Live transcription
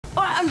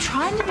I'm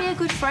trying to be a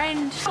good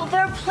friend.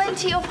 There are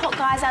plenty of hot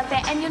guys out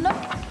there, and you're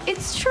not...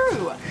 It's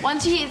true.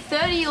 Once you hit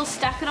 30, you'll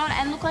stack it on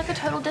and look like a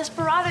total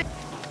desperado.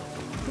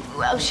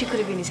 Well, she could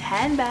have been his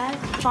handbag.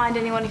 Find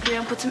anyone if you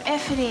don't put some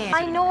effort in.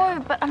 I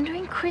know, but I'm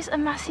doing Chris a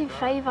massive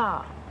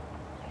favour.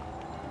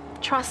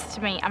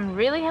 Trust me, I'm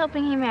really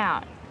helping him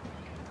out.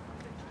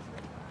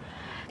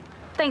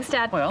 Thanks,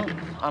 Dad. Well,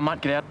 I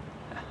might get out.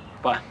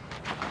 Bye.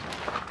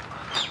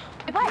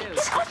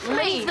 Wait,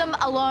 leave them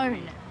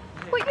alone.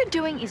 What you're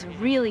doing is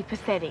really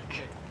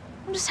pathetic.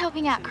 I'm just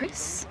helping out,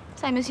 Chris.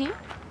 Same as you.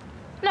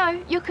 No,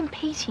 you're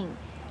competing.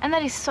 And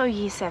that is so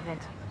year 7.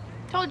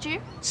 Told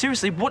you.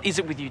 Seriously, what is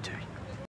it with you two?